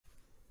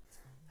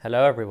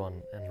Hello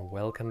everyone, and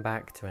welcome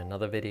back to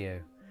another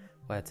video,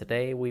 where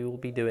today we will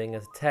be doing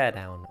a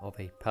teardown of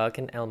a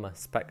Perkin Elmer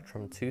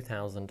Spectrum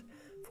 2000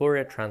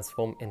 Fourier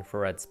Transform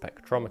Infrared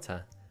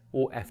Spectrometer,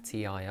 or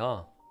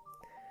FTIR.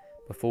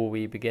 Before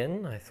we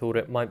begin, I thought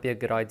it might be a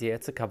good idea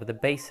to cover the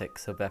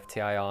basics of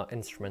FTIR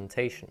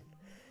instrumentation.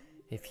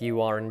 If you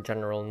are in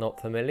general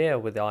not familiar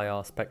with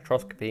IR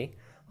spectroscopy,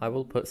 I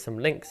will put some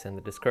links in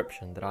the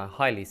description that I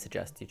highly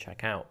suggest you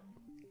check out.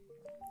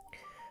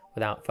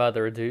 Without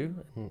further ado,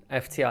 an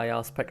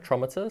FTIR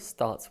spectrometer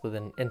starts with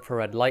an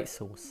infrared light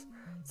source,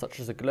 such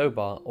as a glow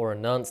bar or a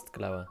Nernst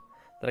glower,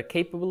 that are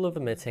capable of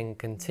emitting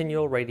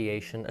continual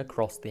radiation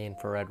across the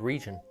infrared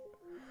region.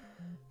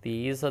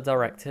 These are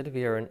directed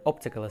via an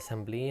optical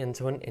assembly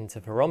into an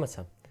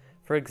interferometer,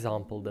 for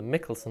example the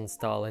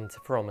Michelson-style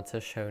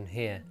interferometer shown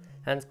here,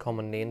 and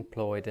commonly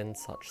employed in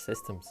such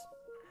systems.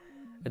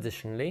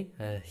 Additionally,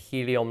 a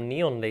helium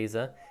neon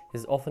laser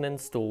is often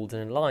installed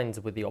and aligned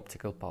with the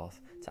optical path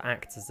to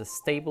act as a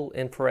stable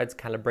infrared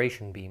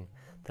calibration beam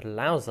that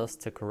allows us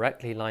to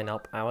correctly line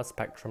up our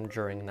spectrum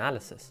during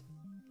analysis.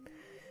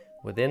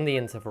 Within the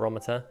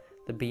interferometer,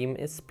 the beam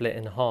is split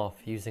in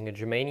half using a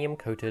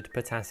germanium-coated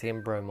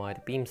potassium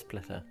bromide beam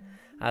splitter,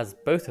 as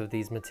both of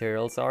these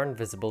materials are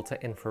invisible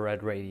to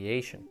infrared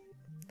radiation.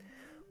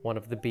 One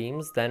of the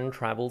beams then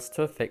travels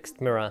to a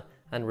fixed mirror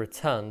and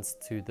returns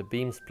to the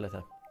beam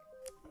splitter.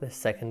 The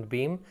second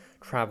beam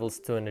travels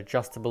to an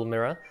adjustable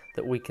mirror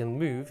that we can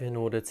move in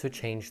order to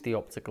change the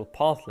optical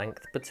path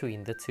length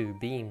between the two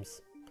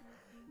beams.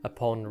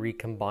 Upon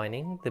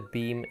recombining, the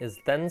beam is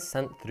then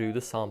sent through the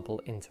sample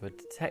into a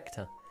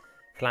detector,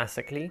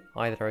 classically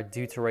either a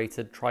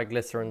deuterated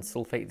triglycerin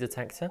sulfate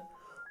detector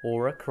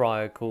or a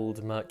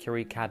cryo-cooled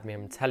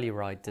mercury-cadmium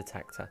telluride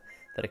detector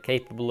that are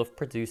capable of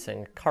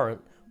producing a current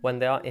when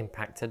they are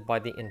impacted by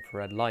the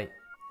infrared light.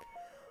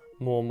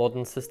 More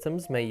modern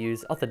systems may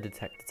use other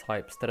detector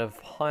types that have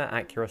higher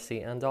accuracy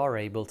and are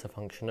able to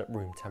function at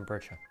room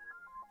temperature.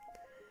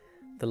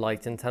 The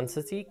light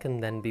intensity can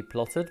then be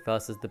plotted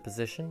versus the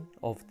position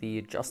of the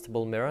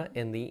adjustable mirror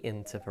in the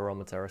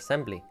interferometer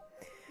assembly.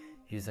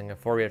 Using a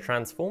Fourier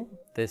transform,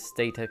 this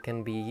data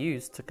can be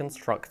used to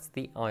construct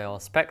the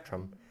IR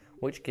spectrum,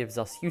 which gives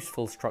us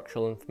useful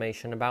structural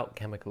information about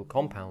chemical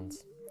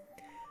compounds.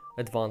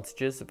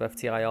 Advantages of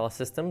FTIR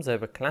systems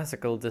over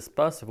classical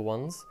dispersive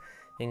ones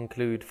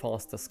include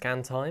faster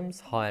scan times,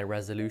 higher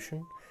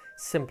resolution,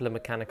 simpler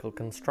mechanical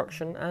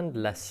construction, and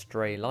less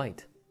stray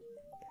light.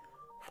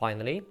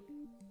 Finally,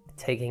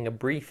 taking a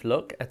brief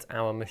look at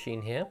our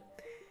machine here,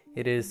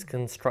 it is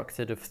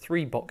constructed of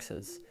 3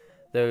 boxes,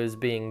 those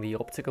being the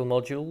optical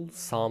module,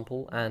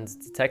 sample, and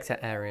detector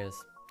areas.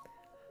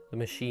 The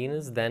machine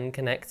is then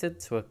connected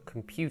to a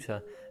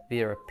computer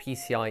via a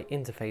PCI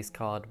interface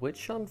card,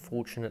 which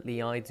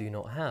unfortunately I do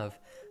not have,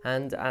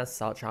 and as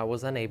such I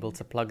was unable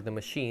to plug the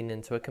machine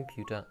into a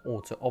computer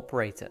or to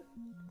operate it.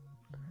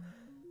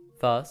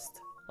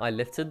 First, I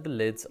lifted the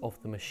lids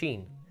off the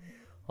machine.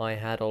 I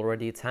had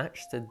already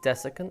attached a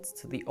desiccant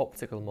to the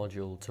optical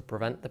module to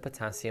prevent the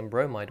potassium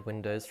bromide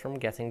windows from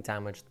getting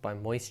damaged by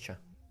moisture.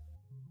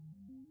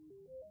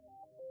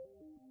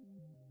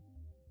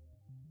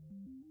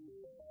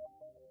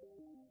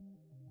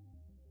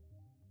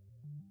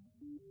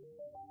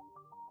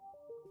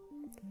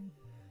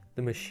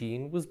 The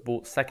machine was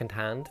bought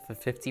second-hand for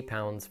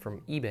 £50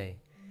 from eBay.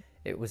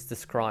 It was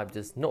described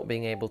as not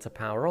being able to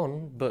power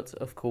on, but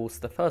of course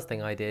the first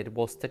thing I did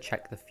was to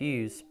check the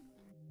fuse.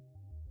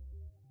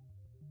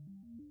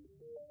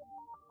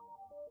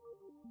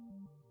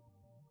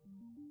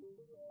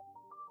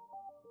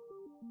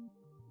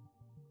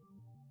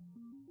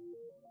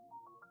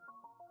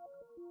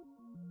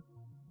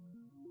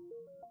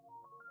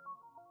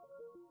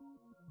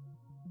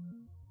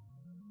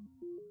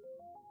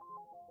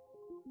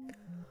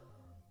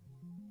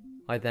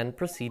 I then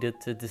proceeded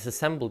to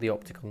disassemble the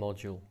optical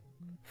module.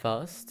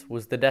 First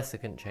was the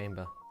desiccant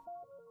chamber.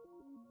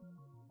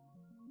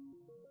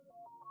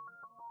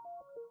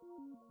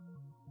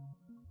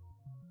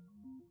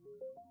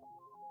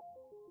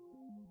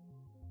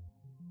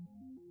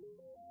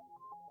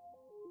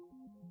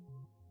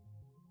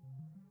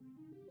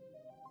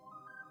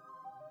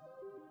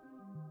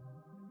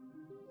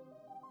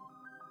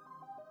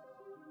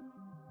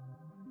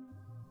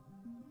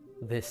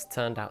 This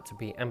turned out to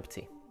be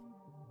empty.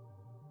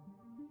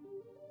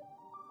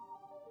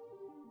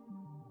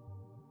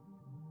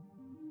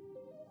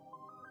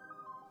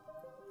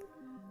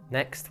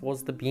 Next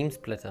was the beam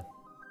splitter.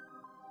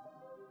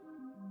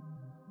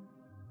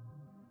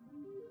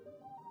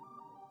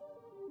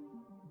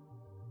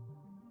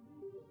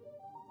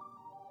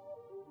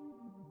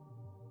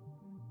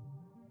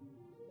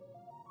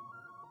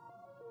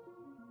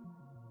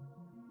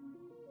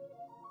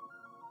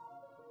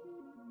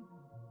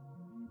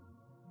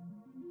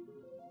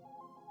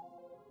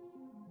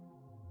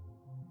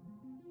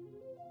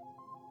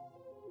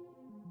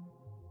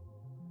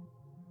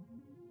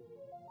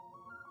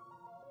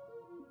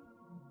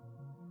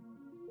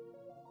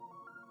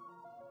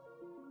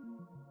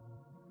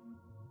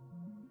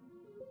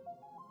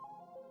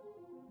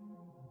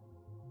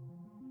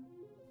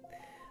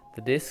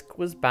 The disc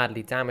was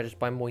badly damaged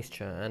by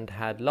moisture and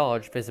had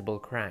large visible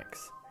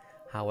cracks.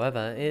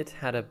 However, it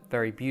had a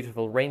very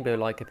beautiful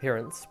rainbow-like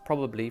appearance,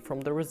 probably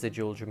from the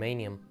residual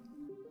germanium.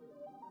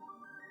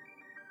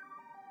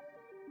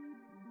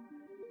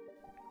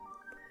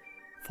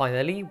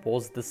 Finally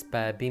was the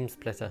spare beam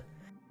splitter.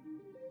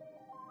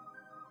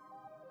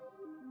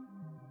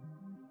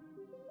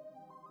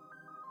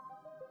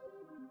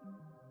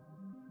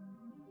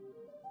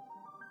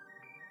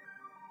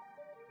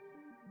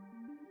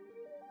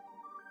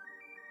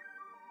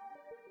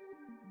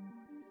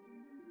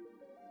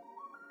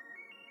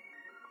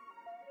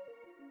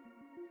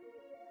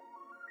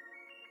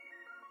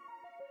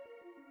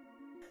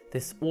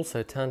 This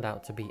also turned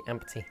out to be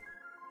empty.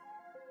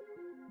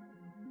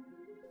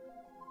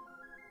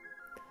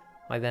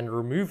 I then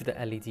removed the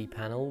LED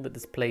panel that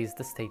displays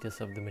the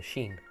status of the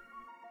machine.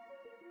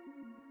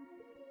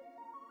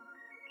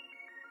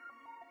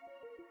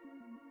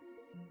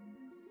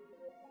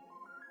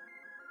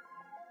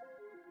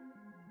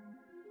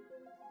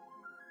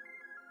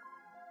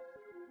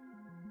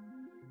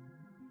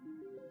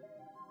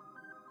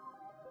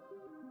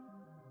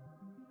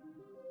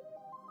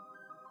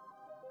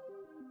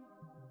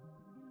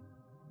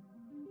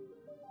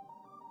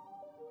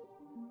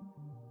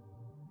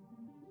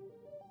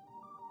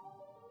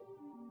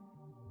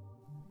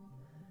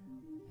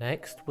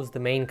 Next was the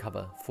main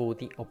cover for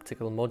the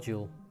optical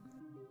module.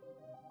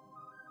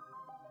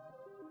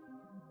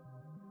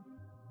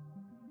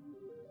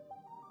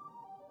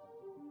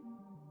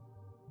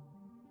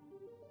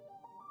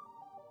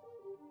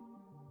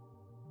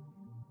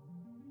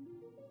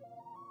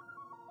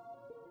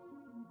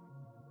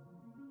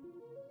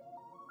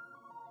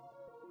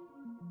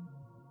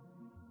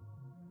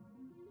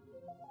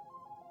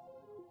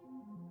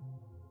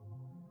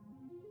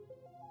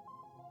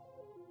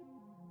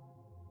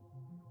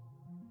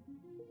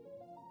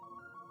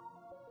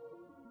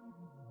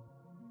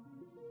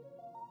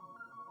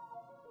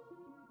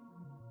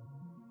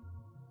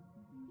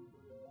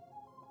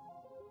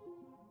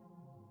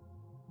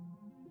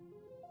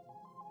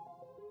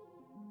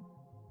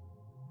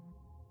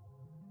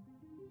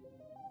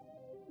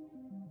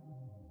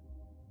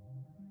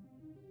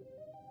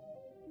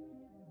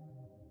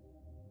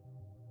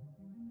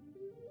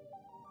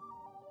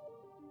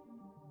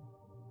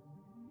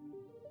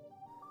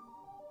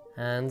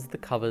 And the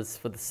covers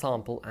for the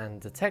sample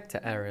and detector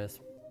areas.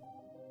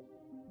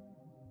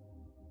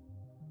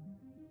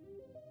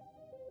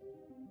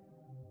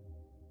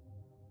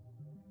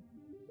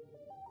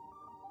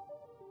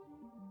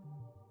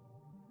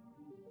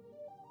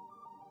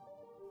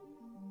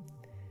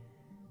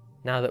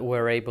 Now that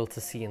we're able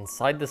to see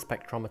inside the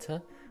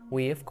spectrometer,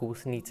 we of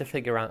course need to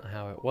figure out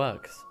how it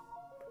works.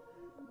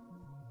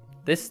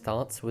 This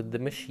starts with the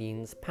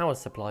machine's power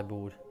supply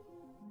board.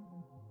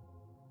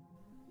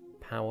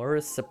 Power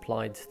is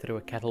supplied through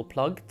a kettle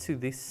plug to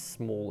this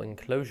small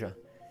enclosure.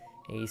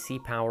 AC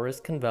power is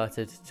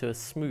converted to a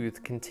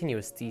smooth,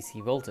 continuous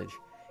DC voltage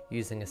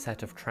using a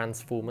set of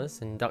transformers,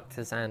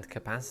 inductors and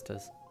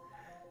capacitors.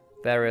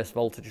 Various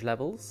voltage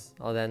levels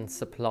are then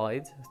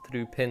supplied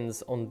through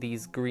pins on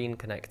these green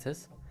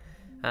connectors,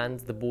 and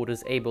the board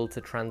is able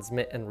to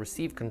transmit and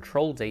receive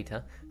control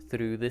data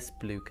through this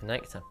blue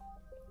connector.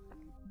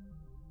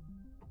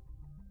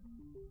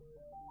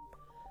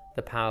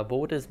 The power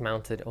board is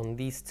mounted on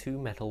these two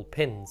metal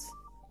pins.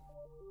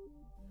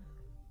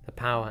 The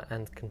power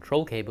and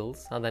control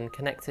cables are then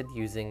connected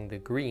using the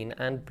green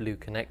and blue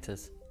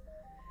connectors.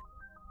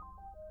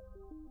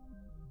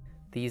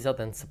 These are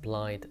then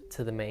supplied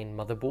to the main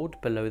motherboard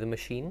below the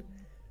machine,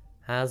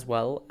 as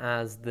well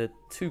as the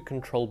two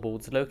control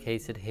boards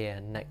located here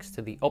next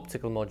to the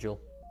optical module.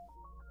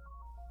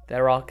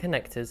 There are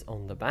connectors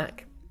on the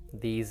back.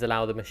 These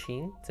allow the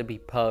machine to be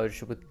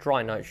purged with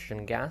dry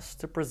nitrogen gas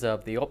to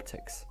preserve the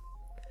optics.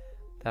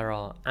 There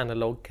are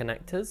analog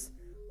connectors,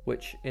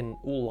 which in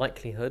all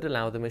likelihood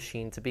allow the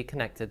machine to be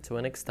connected to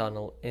an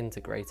external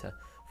integrator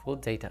for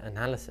data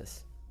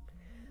analysis.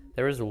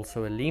 There is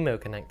also a LEMO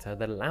connector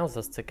that allows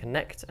us to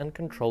connect and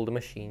control the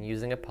machine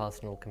using a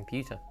personal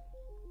computer.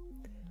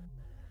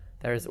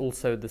 There is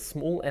also the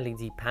small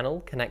LED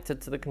panel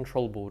connected to the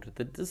control board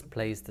that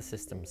displays the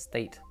system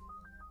state.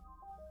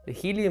 The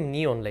helium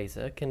neon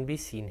laser can be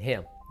seen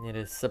here. It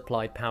is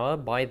supplied power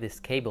by this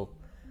cable.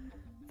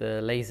 The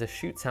laser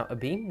shoots out a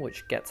beam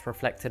which gets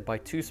reflected by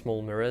two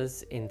small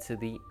mirrors into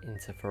the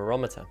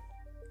interferometer.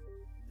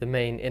 The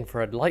main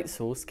infrared light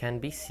source can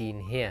be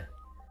seen here.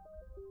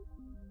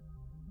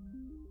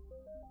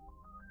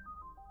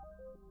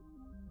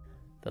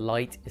 The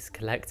light is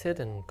collected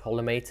and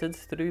collimated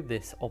through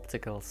this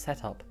optical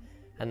setup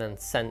and then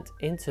sent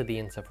into the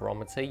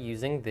interferometer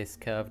using this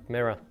curved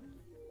mirror.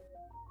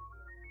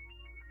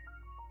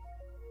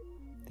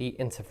 The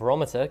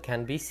interferometer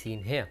can be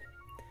seen here.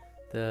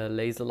 The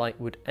laser light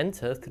would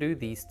enter through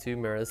these two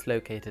mirrors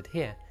located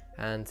here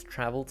and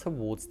travel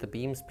towards the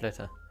beam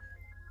splitter.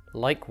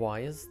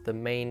 Likewise, the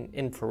main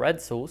infrared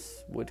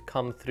source would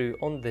come through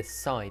on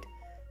this side,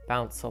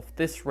 bounce off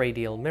this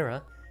radial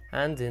mirror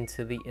and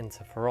into the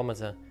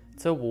interferometer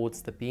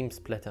towards the beam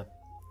splitter.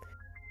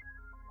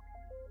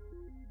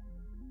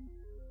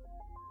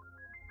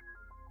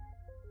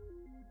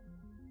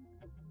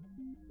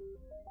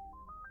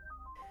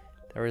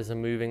 There is a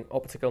moving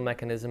optical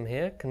mechanism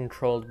here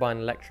controlled by an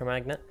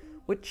electromagnet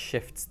which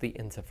shifts the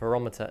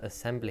interferometer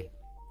assembly.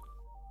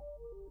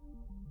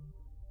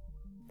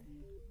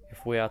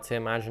 If we are to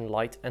imagine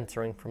light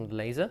entering from the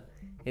laser,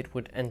 it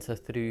would enter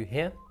through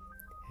here,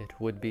 it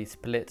would be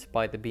split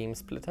by the beam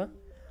splitter.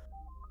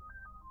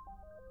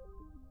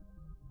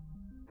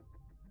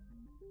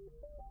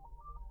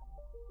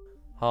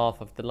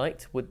 Half of the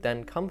light would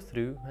then come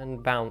through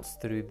and bounce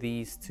through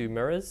these two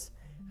mirrors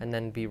and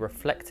then be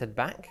reflected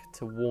back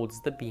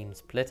towards the beam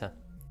splitter.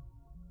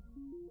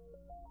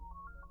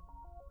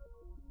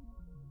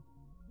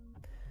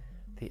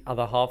 The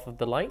other half of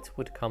the light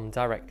would come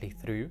directly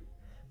through,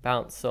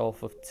 bounce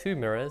off of two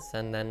mirrors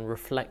and then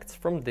reflect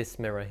from this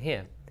mirror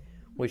here,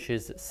 which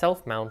is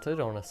self-mounted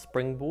on a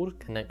springboard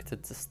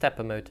connected to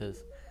stepper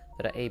motors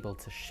that are able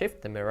to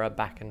shift the mirror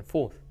back and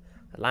forth,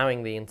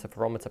 allowing the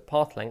interferometer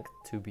path length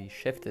to be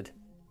shifted.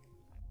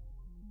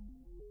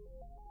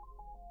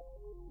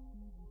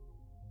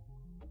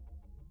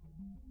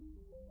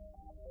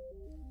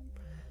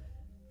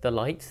 The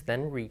light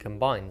then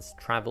recombines,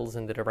 travels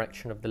in the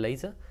direction of the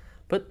laser,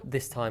 but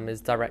this time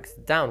is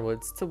directed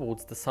downwards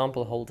towards the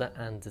sample holder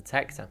and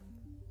detector.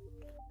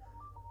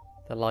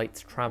 The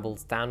light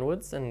travels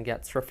downwards and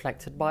gets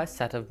reflected by a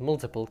set of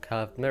multiple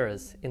curved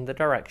mirrors in the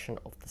direction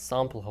of the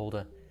sample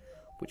holder,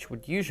 which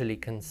would usually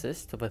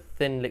consist of a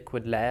thin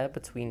liquid layer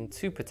between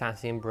two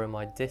potassium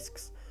bromide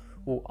discs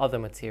or other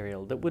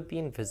material that would be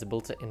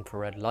invisible to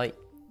infrared light.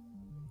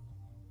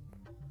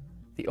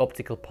 The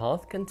optical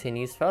path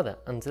continues further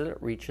until it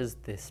reaches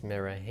this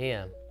mirror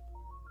here,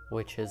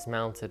 which is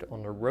mounted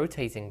on a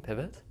rotating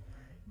pivot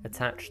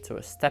attached to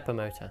a stepper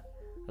motor,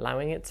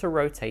 allowing it to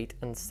rotate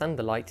and send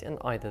the light in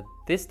either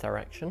this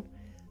direction,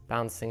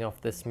 bouncing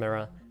off this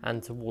mirror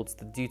and towards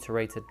the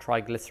deuterated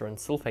triglycerin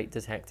sulfate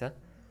detector,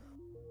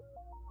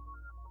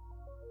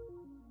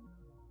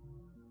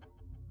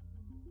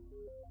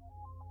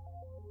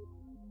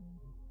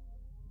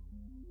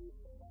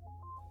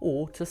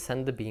 or to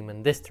send the beam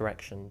in this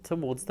direction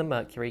towards the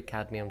mercury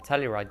cadmium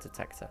telluride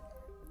detector,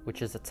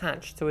 which is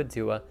attached to a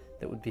dewar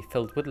that would be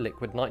filled with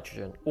liquid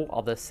nitrogen or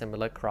other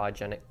similar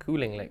cryogenic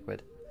cooling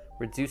liquid,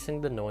 reducing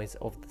the noise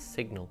of the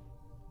signal.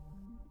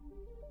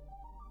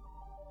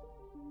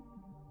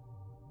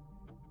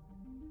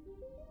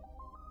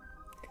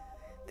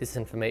 This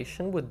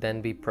information would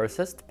then be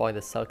processed by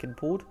the circuit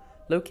board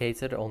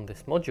located on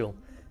this module,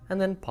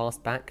 and then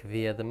passed back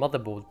via the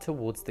motherboard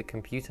towards the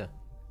computer.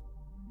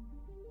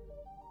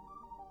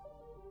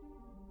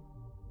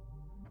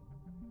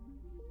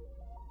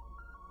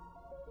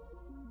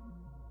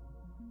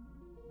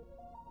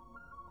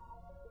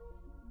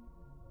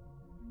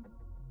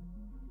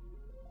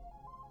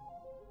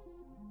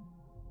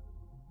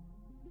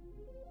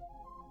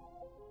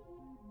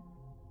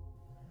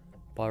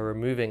 By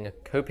removing a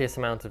copious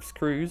amount of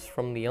screws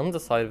from the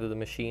underside of the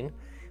machine,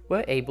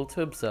 we're able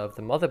to observe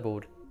the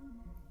motherboard.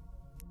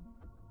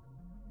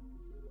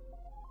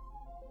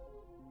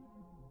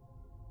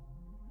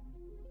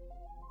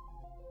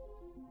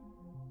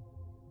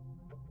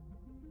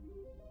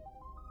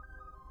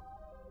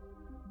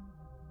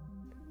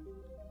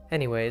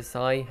 Anyways,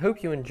 I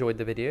hope you enjoyed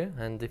the video,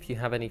 and if you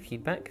have any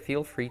feedback,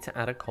 feel free to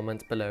add a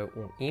comment below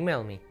or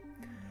email me.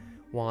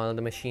 While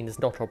the machine is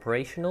not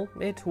operational,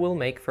 it will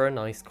make for a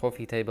nice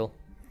coffee table.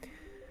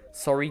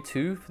 Sorry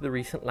too for the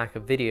recent lack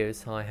of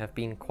videos, I have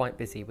been quite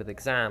busy with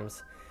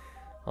exams.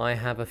 I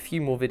have a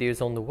few more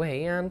videos on the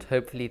way and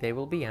hopefully they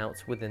will be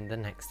out within the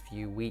next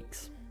few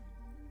weeks.